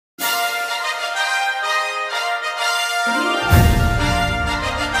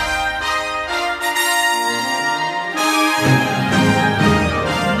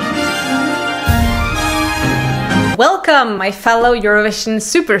Welcome, my fellow Eurovision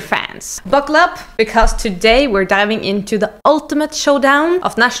superfans. Buckle up, because today we're diving into the ultimate showdown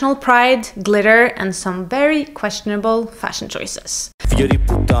of national pride, glitter, and some very questionable fashion choices.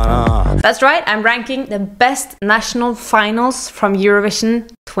 That's right, I'm ranking the best national finals from Eurovision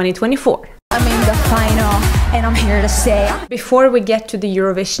 2024. I'm in the final, and I'm here to stay. Before we get to the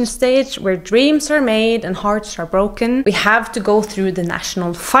Eurovision stage, where dreams are made and hearts are broken, we have to go through the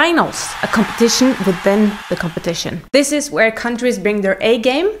national finals, a competition within the competition. This is where countries bring their A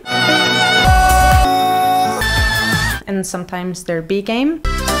game, and sometimes their B game.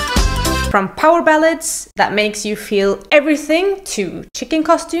 From power ballads that makes you feel everything, to chicken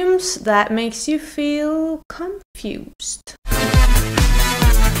costumes that makes you feel confused.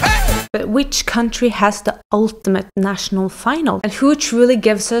 But which country has the ultimate national final? And who truly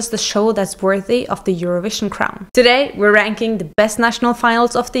gives us the show that's worthy of the Eurovision crown? Today, we're ranking the best national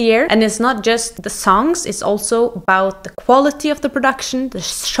finals of the year. And it's not just the songs, it's also about the quality of the production, the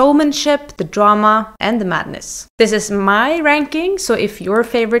showmanship, the drama, and the madness. This is my ranking, so if your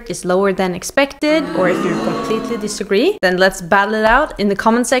favorite is lower than expected, or if you completely disagree, then let's battle it out in the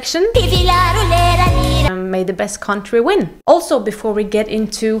comment section. May the best country win. Also, before we get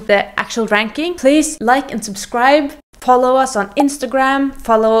into the actual ranking, please like and subscribe. Follow us on Instagram,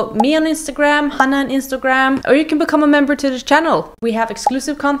 follow me on Instagram, Hannah on Instagram, or you can become a member to the channel. We have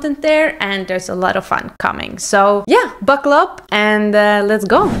exclusive content there and there's a lot of fun coming. So yeah, buckle up and let's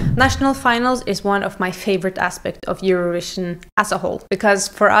go. National finals is one of my favorite aspects of Eurovision as a whole, because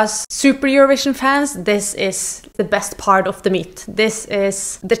for us super Eurovision fans, this is the best part of the meat. This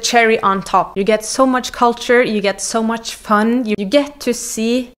is the cherry on top. You get so much culture, you get so much fun, you get to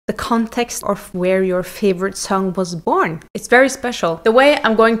see the context of where your favorite song was born. It's very special. The way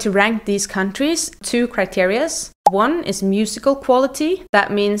I'm going to rank these countries, two criterias. One is musical quality.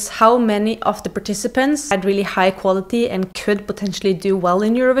 That means how many of the participants had really high quality and could potentially do well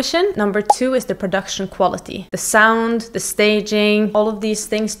in Eurovision. Number two is the production quality. The sound, the staging, all of these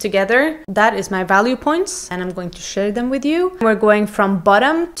things together. That is my value points and I'm going to share them with you. We're going from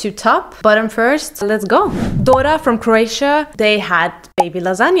bottom to top. Bottom first, let's go. Dora from Croatia, they had Baby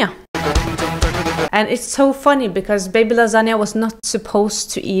Lasagna. And it's so funny because Baby Lasagna was not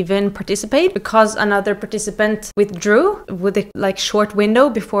supposed to even participate because another participant withdrew with a short window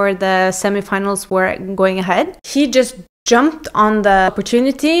before the semifinals were going ahead. He just jumped on the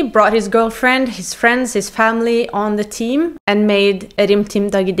opportunity, brought his girlfriend, his friends, his family on the team and made Rim Tim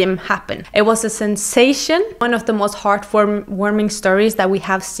Dagidim happen. It was a sensation, one of the most heartwarming stories that we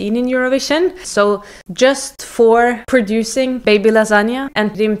have seen in Eurovision. So just for producing Baby Lasagna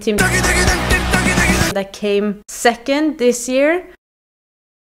and Rim Tim that came second this year,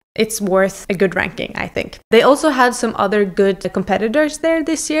 it's worth a good ranking, I think. They also had some other good competitors there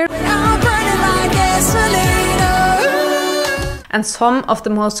this year. And some of the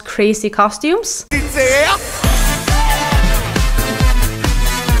most crazy costumes.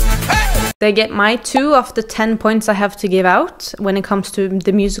 They get my 2 of the 10 points I have to give out when it comes to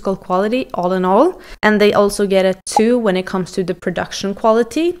the musical quality, all in all. And they also get a 2 when it comes to the production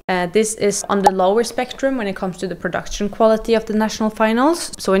quality. This is on the lower spectrum when it comes to the production quality of the national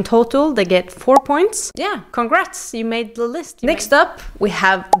finals. So in total, they get 4 points. Yeah, congrats, you made the list. Next up, we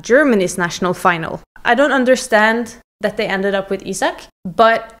have Germany's national final. I don't understand that they ended up with Isak,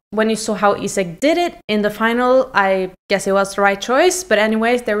 but when you saw how Isak did it in the final, I guess it was the right choice. But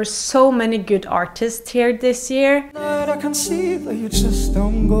anyways, there were so many good artists here this year. I can see that you just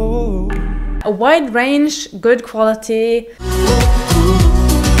don't go. A wide range, good quality.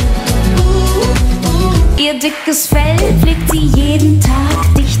 Ihr dickes Fell blickt sie jeden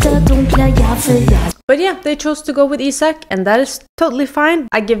Tag dichter, dunkler, Jahr für Jahr. But yeah, they chose to go with Isak, and that is totally fine.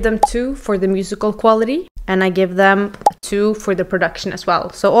 I give them 2 for the musical quality, and I give them 2 for the production as well.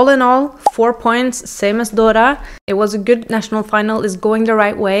 So all in all, 4 points, same as Dora. It was a good national final, it's going the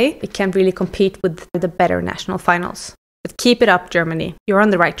right way. It can't really compete with the better national finals. But keep it up, Germany. You're on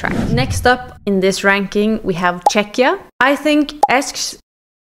the right track. Next up in this ranking, we have Czechia. I think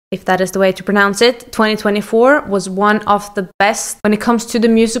if that is the way to pronounce it, 2024 was one of the best when it comes to the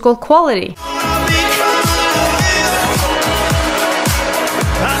musical quality.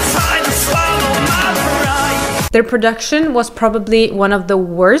 Their production was probably one of the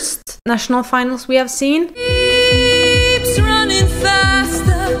worst national finals we have seen.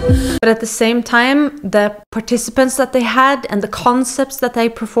 But at the same time, the participants that they had and the concepts that they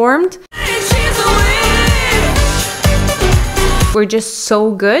performed were just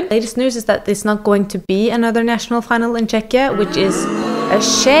so good. Latest news is that there's not going to be another national final in Czechia, which is A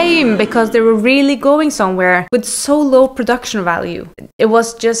shame, because they were really going somewhere with so low production value. It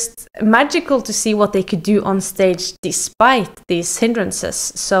was just magical to see what they could do on stage despite these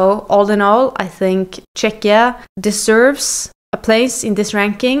hindrances. So all in all, I think Czechia deserves a place in this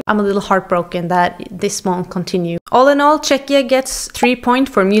ranking. I'm a little heartbroken that this won't continue. All in all, Czechia gets 3 points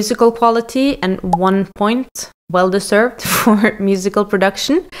for musical quality and 1 point, well deserved, for musical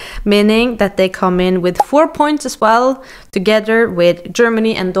production, meaning that they come in with 4 points as well, together with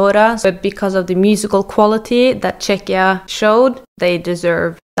Germany and Dora. But because of the musical quality that Czechia showed, they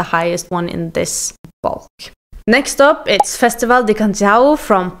deserve the highest one in this bulk. Next up, it's Festival de Canção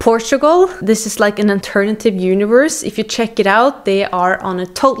from Portugal. This is like an alternative universe. If you check it out, they are on a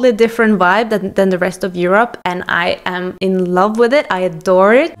totally different vibe than the rest of Europe, and I am in love with it. I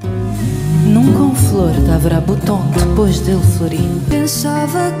adore it. Nunca flor haverá botão depois dele florir.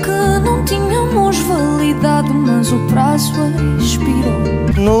 Pensava que não tínhamos validade, mas o prazo expirou.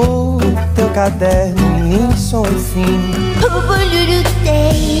 No teu caderno, início e fim.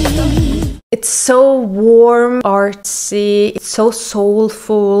 It's so warm, artsy, it's so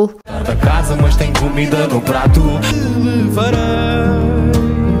soulful. Da casa, mas tem comida no prato.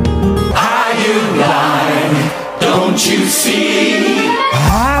 Are you blind? Don't you see?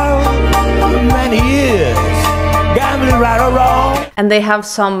 How many years? Gambling right or wrong? And they have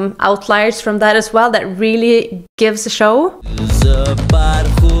some outliers from that as well that really gives a show.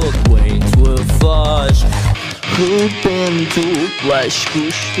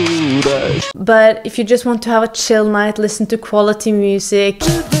 But if you just want to have a chill night, listen to quality music.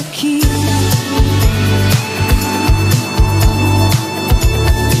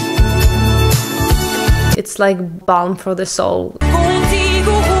 It's like balm for the soul.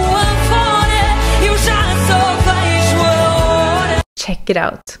 Check it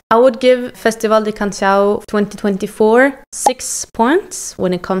out. I would give Festival de Canção 2024 6 points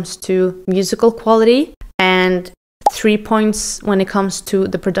when it comes to musical quality and 3 points when it comes to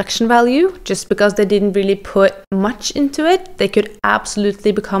the production value, just because they didn't really put much into it. They could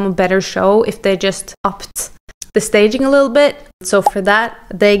absolutely become a better show if they just upped the staging a little bit. So for that,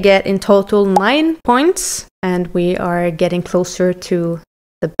 they get in total 9 points, and we are getting closer to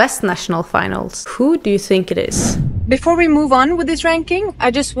the best national finals. Who do you think it is? Before we move on with this ranking,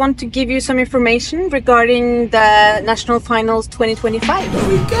 I just want to give you some information regarding the National Finals 2025. Here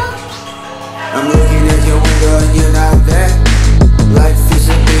we go. I'm looking at your window and you're not there. Life is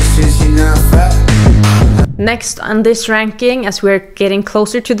a bitch, you're not fat. Next on this ranking, as we're getting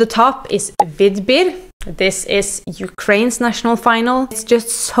closer to the top, is Vidbir. This is Ukraine's national final. It's just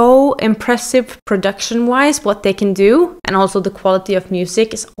so impressive production-wise what they can do, and also the quality of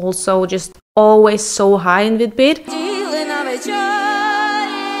music is also just always so high in Vidbir.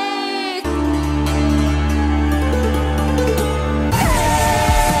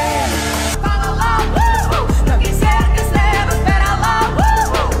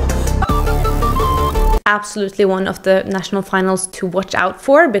 Absolutely one of the national finals to watch out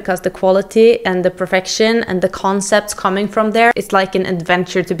for, because the quality and the perfection and the concepts coming from there, it's like an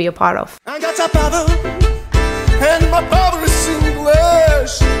adventure to be a part of. I got a power, and my power is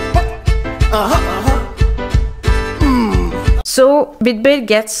English. So Vidbir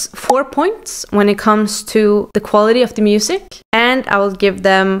gets 4 points when it comes to the quality of the music, and I will give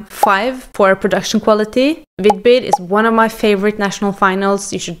them 5 for production quality. Vidbir is one of my favorite national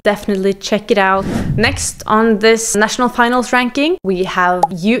finals. You should definitely check it out. Next on this national finals ranking, we have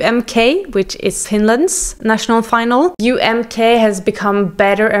UMK, which is Finland's national final. UMK has become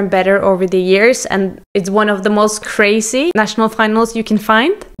better and better over the years, and it's one of the most crazy national finals you can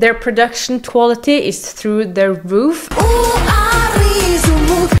find. Their production quality is through the roof.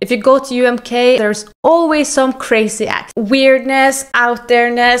 If you go to UMK, there's always some crazy act. Weirdness, out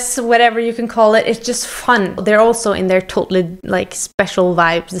there-ness, whatever you can call it. It's just fun. They're also in their totally like special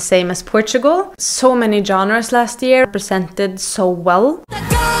vibes, the same as Portugal. So many genres last year, represented so well.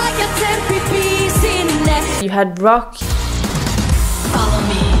 You had rock. Follow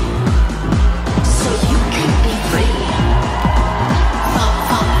me, so you can be free. Out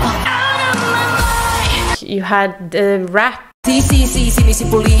of my mind. You had rap.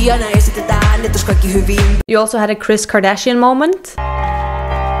 You also had a Kris Kardashian moment.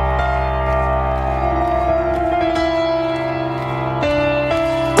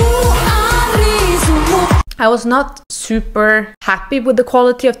 I was not super happy with the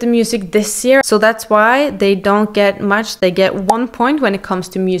quality of the music this year, so that's why they don't get much. They get 1 point when it comes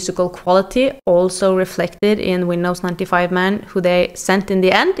to musical quality, also reflected in Windows 95 Man, who they sent in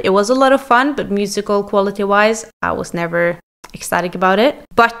the end. It was a lot of fun, but musical quality wise, I was never ecstatic about it,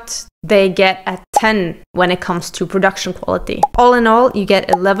 but they get a 10 when it comes to production quality. All in all, you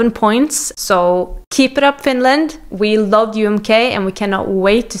get 11 points. So keep it up, Finland. We love UMK and we cannot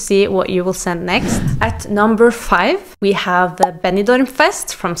wait to see what you will send next. At number 5, we have the Benidorm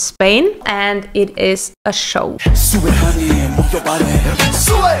Fest from Spain, and it is a show.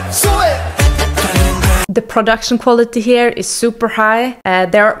 The production quality here is super high.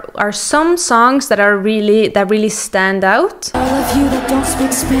 There are some songs that really stand out. All of you that don't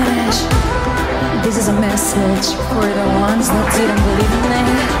speak Spanish, this is a message for the ones that didn't believe in me.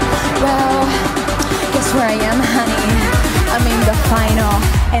 Well, guess where I am, honey? I'm in the final,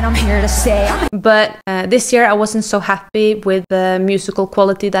 and I'm here to say. But this year I wasn't so happy with the musical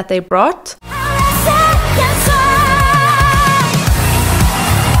quality that they brought.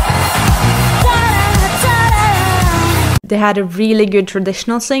 They had a really good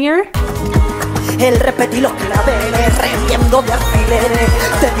traditional singer. El repetilo clave, remiendo de alfileres.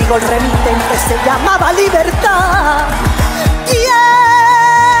 Te digo el remitente se llamaba libertad.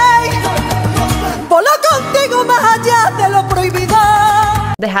 Voló contigo más allá de lo prohibido.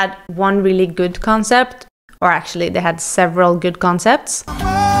 They had one really good concept, or actually they had several good concepts.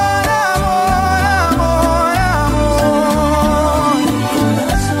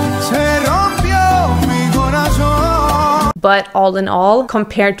 But all in all,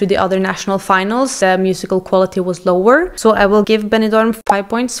 compared to the other national finals, the musical quality was lower. So I will give Benidorm 5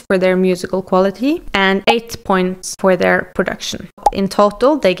 points for their musical quality and 8 points for their production. In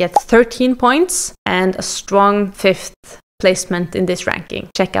total, they get 13 points and a strong 5th placement in this ranking.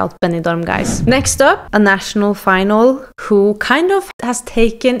 Check out Benidorm, guys. Next up, a national final who kind of has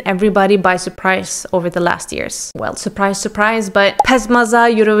taken everybody by surprise over the last years. Well, surprise, surprise, but Pesma's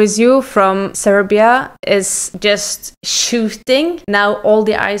Euroviziju from Serbia is just shooting. Now all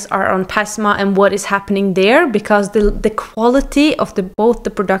the eyes are on Pesma and what is happening there, because the quality of both the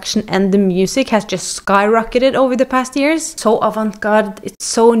production and the music has just skyrocketed over the past years. So avant-garde, it's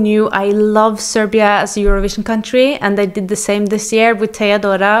so new. I love Serbia as a Eurovision country, and they did the same this year with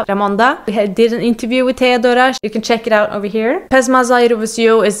Teodora Ramonda. We did an interview with Teodora. You can check it out over here. Pesma's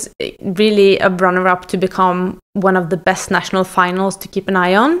Euroviziju is really a runner-up to become one of the best national finals to keep an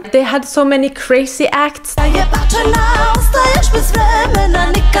eye on. They had so many crazy acts.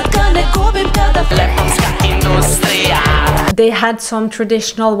 They had some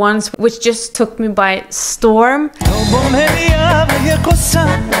traditional ones which just took me by storm.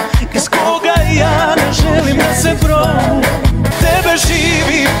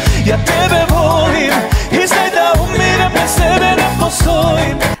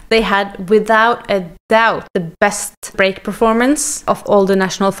 They had, without a doubt, the best break performance of all the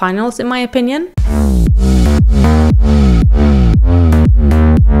national finals, in my opinion.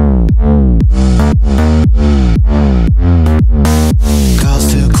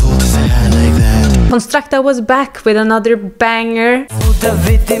 Konstrakta was back with another banger.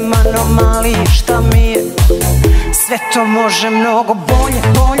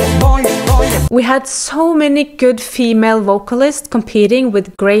 We had so many good female vocalists competing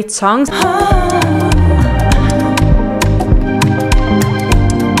with great songs.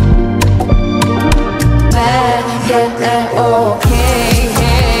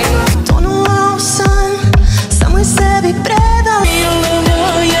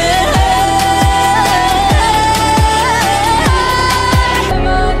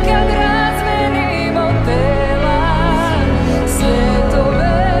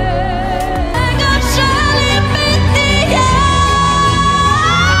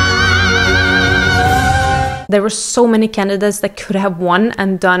 There were so many candidates that could have won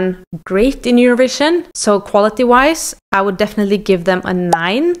and done great in Eurovision. So quality-wise, I would definitely give them a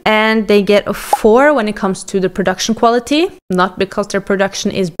 9. And they get a 4 when it comes to the production quality. Not because their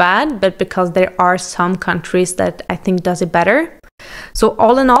production is bad, but because there are some countries that I think does it better. So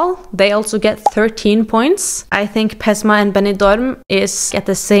all in all, they also get 13 points. I think Pesma and Benidorm is at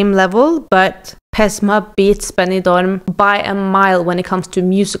the same level, but Pesma beats Benidorm by a mile when it comes to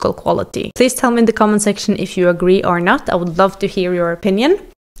musical quality. Please tell me in the comment section if you agree or not. I would love to hear your opinion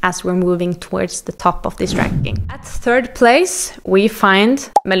as we're moving towards the top of this ranking. At 3rd place, we find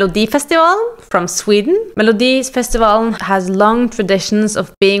Melodifestivalen from Sweden. Melodifestivalen has long traditions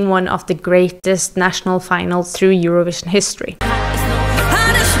of being one of the greatest national finals through Eurovision history.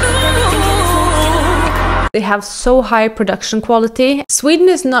 They have so high production quality. Sweden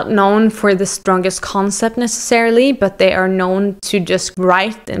is not known for the strongest concept necessarily, but they are known to just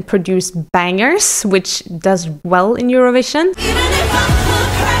write and produce bangers, which does well in Eurovision.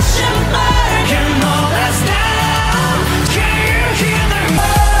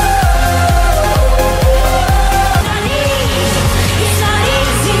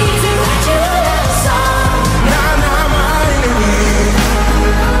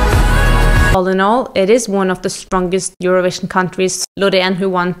 all in all, it is one of the strongest Eurovision countries. Loreen, who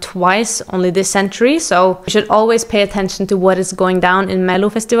won twice only this century, so we should always pay attention to what is going down in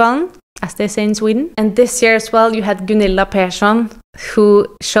Mellofestivalen, as they say in Sweden. And this year as well, you had Gunilla Persson, who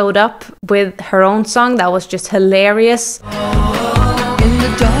showed up with her own song that was just hilarious. In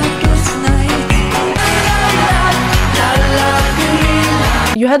the darkest night.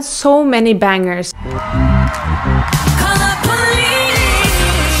 You had so many bangers.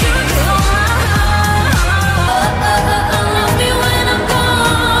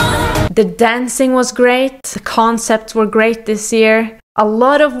 The dancing was great, the concepts were great this year. A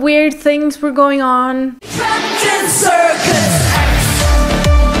lot of weird things were going on.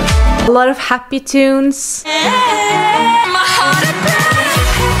 A lot of happy tunes.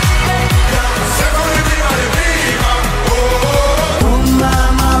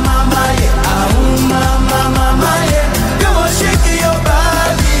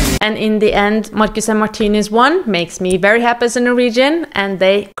 And in the end, Marcus and Martinez won. Makes me very happy as a Norwegian, and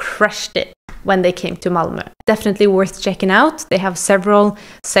they crushed it when they came to Malmö. Definitely worth checking out. They have several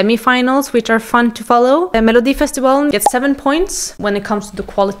semi-finals which are fun to follow. Melodifestivalen gets 7 points when it comes to the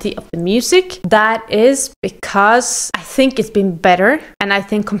quality of the music. That is because I think it's been better, and I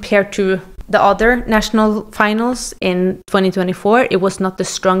think compared to the other national finals in 2024, it was not the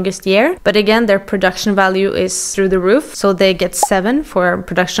strongest year. But again, their production value is through the roof, so they get 7 for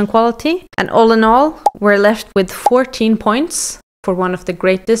production quality. And all in all, we're left with 14 points for one of the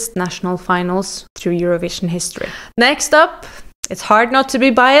greatest national finals through Eurovision history. Next up, it's hard not to be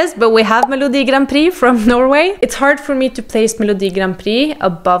biased, but we have Melodi Grand Prix from Norway. It's hard for me to place Melodi Grand Prix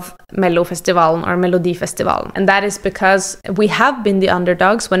above Mellofestivalen or Melodifestivalen. And that is because we have been the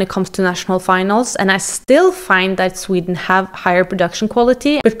underdogs when it comes to national finals, and I still find that Sweden have higher production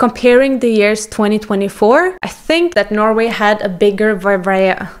quality. But comparing the years 2024, I think that Norway had a bigger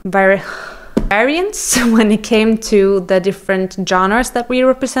variance when it came to the different genres that we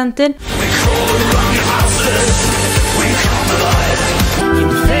represented.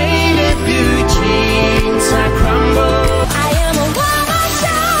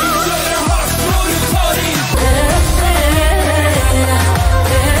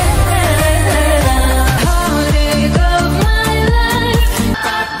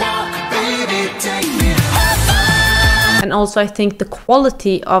 And also I think the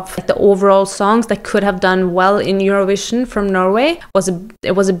quality of the overall songs that could have done well in Eurovision from Norway was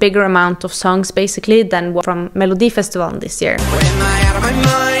a bigger amount of songs basically than from Melodifestivalen this year.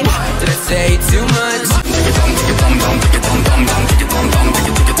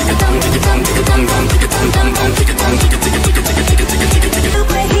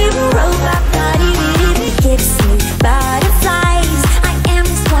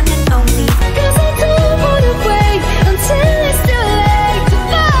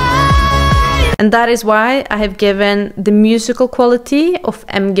 And that is why I have given the musical quality of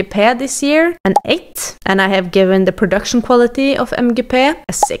MGP this year an 8. And I have given the production quality of MGP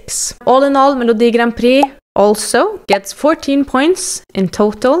a 6. All in all, Melodi Grand Prix also gets 14 points in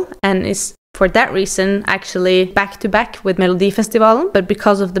total and is for that reason actually back-to-back with Melodifestivalen. But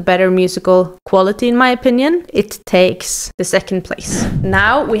because of the better musical quality, in my opinion, it takes the second place.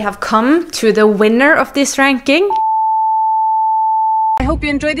 Now we have come to the winner of this ranking. I hope you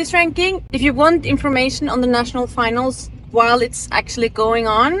enjoyed this ranking. If you want information on the national finals while it's actually going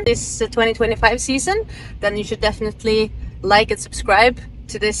on this 2025 season, then you should definitely like and subscribe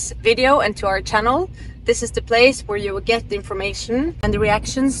to this video and to our channel. This is the place where you will get the information and the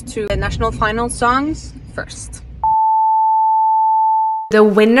reactions to the national final songs first. The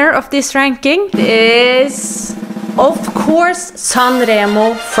winner of this ranking is, of course,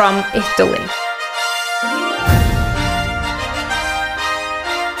 SANREMO from Italy.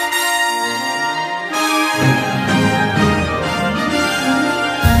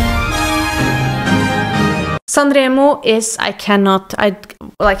 SANREMO is,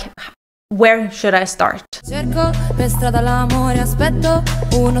 where should I start? Cerco per strada l'amore, aspetto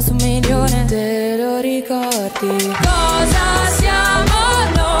 1 su 1.000.000. Te lo ricordi? Cosa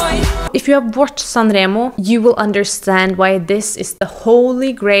siamo noi? If you have watched SANREMO, you will understand why this is the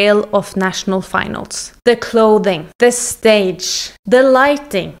holy grail of national finals. The clothing, the stage, the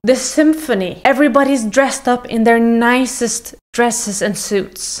lighting, the symphony. Everybody's dressed up in their nicest dresses and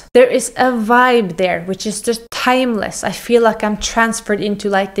suits. There is a vibe there which is just timeless. I feel like I'm transferred into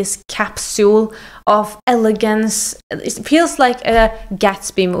like this capsule of elegance. It feels like a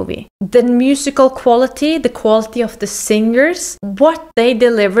Gatsby movie. The musical quality, the quality of the singers, what they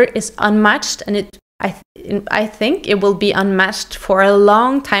deliver is unmatched, and it I think it will be unmatched for a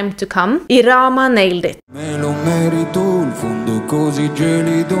long time to come. Irama nailed it. Me lo merito, il fondo è così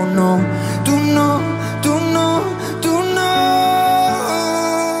gelido, no, tu no, tu no, tu no.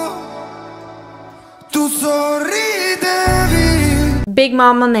 Tu sorridevi. Big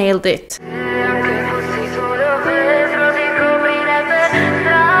Mama nailed it.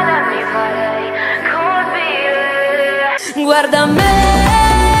 Guarda me,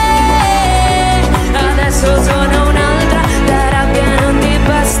 adesso sono un'altra, la rabbia non ti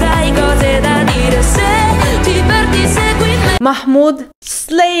basta, hai cose da dire, se ti perdi segui me. Mahmoud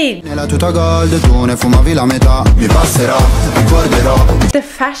slayed. Nella tuta gold tu ne fumavi la metà, mi passerà, ricorderò. The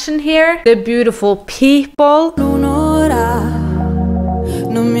fashion here, the beautiful people. Un'ora,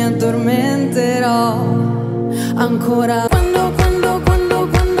 non mi addormenterò ancora. Quando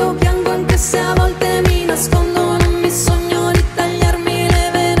piango, anche se a volte mi nascondo.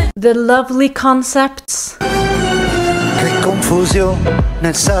 The lovely concepts. Che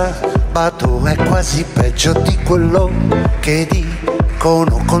confusione, sabato è quasi peggio di quello che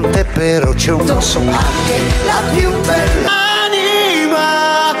dicono con te, però c'è un so anche la più bella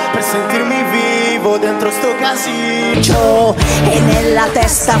anima per sentirmi vivo dentro sto casino e nella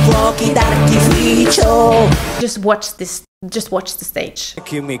testa fuochi d'artificio. Just watch this. Just watch the stage.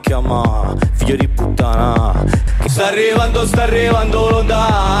 Chi mi chiama figlio di puttana? Sta arrivando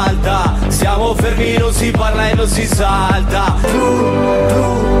l'onda alta. Siamo fermi, non si parla e non si salta. Blu,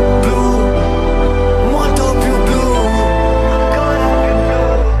 blu, blu, molto più blu, ancora più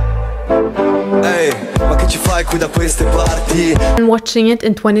blu. Ehi, ma che ci fai qui da queste parti? And watching it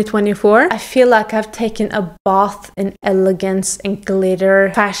in 2024, I feel like I've taken a bath in elegance and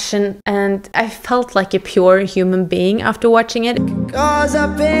glitter, fashion, and I felt like a pure human being after watching it. Cosa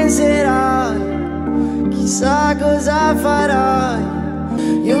penserai? Chissà cosa farai.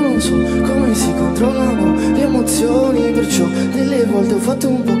 Io non so come si controllano le emozioni, perciò delle volte ho fatto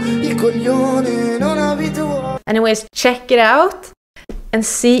un po' il coglione, non abituato. Anyways, check it out and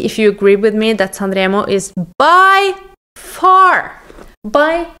see if you agree with me that SANREMO is by far,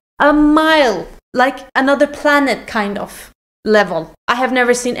 by a mile, like another planet kind of level. I have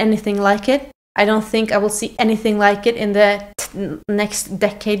never seen anything like it. I don't think I will see anything like it in the next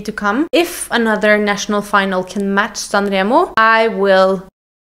decade to come. If another national final can match SANREMO, I will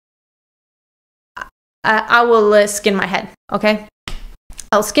skin my head, okay?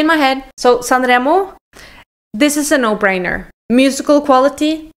 I'll skin my head. So SANREMO, this is a no-brainer. Musical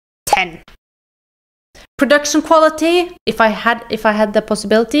quality, 10. Production quality, if I had the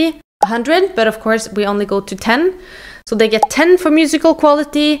possibility, 100, but of course we only go to 10. So they get 10 for musical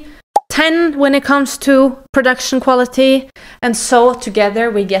quality, 10 when it comes to production quality, and so together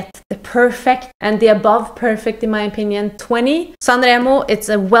we get the perfect and the above perfect, in my opinion, 20. SANREMO, it's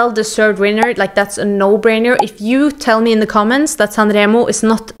a well-deserved winner. Like, that's a no-brainer. If you tell me in the comments that SANREMO is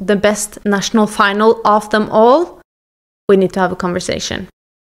not the best national final of them all, we need to have a conversation.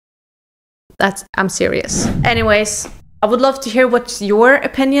 I'm serious. Anyways, I would love to hear what's your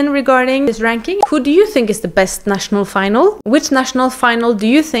opinion regarding this ranking. Who do you think is the best national final? Which national final do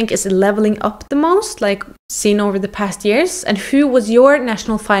you think is leveling up the most, like seen over the past years? And who was your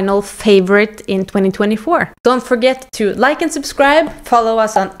national final favorite in 2024? Don't forget to like and subscribe, follow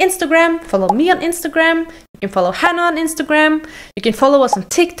us on Instagram, follow me on Instagram, you can follow Hannah on Instagram, you can follow us on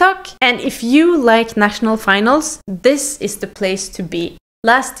TikTok. And if you like national finals, this is the place to be.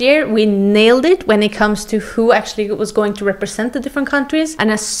 Last year, we nailed it when it comes to who actually was going to represent the different countries.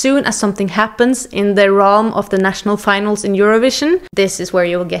 And as soon as something happens in the realm of the national finals in Eurovision, this is where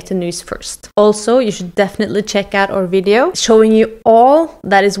you will get the news first. Also, you should definitely check out our video showing you all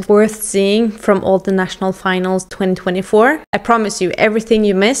that is worth seeing from all the national finals 2024. I promise you, everything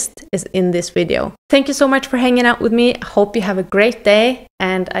you missed is in this video. Thank you so much for hanging out with me. I hope you have a great day,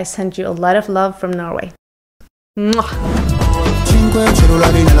 and I send you a lot of love from Norway. Mwah. 5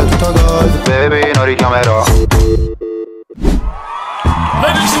 cellulari nella tuta gold, baby, non richiamerò.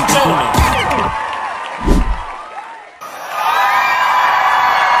 Ladies and gentlemen,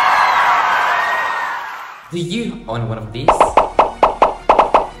 do you own one of these?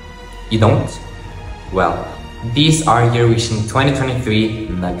 You don't? Well, these are Eurovision 2023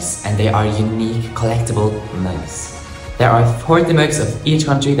 mugs, and they are unique collectible mugs. There are 40 mugs of each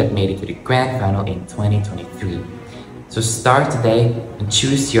country that made it to the grand final in 2023. So start today and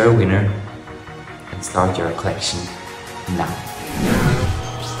choose your winner and start your collection now.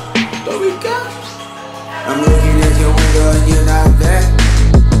 I'm looking at your window and you're not there.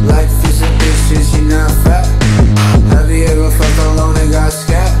 Life is a bitch since you're not fat. Have you ever felt alone and got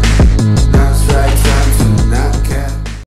scared?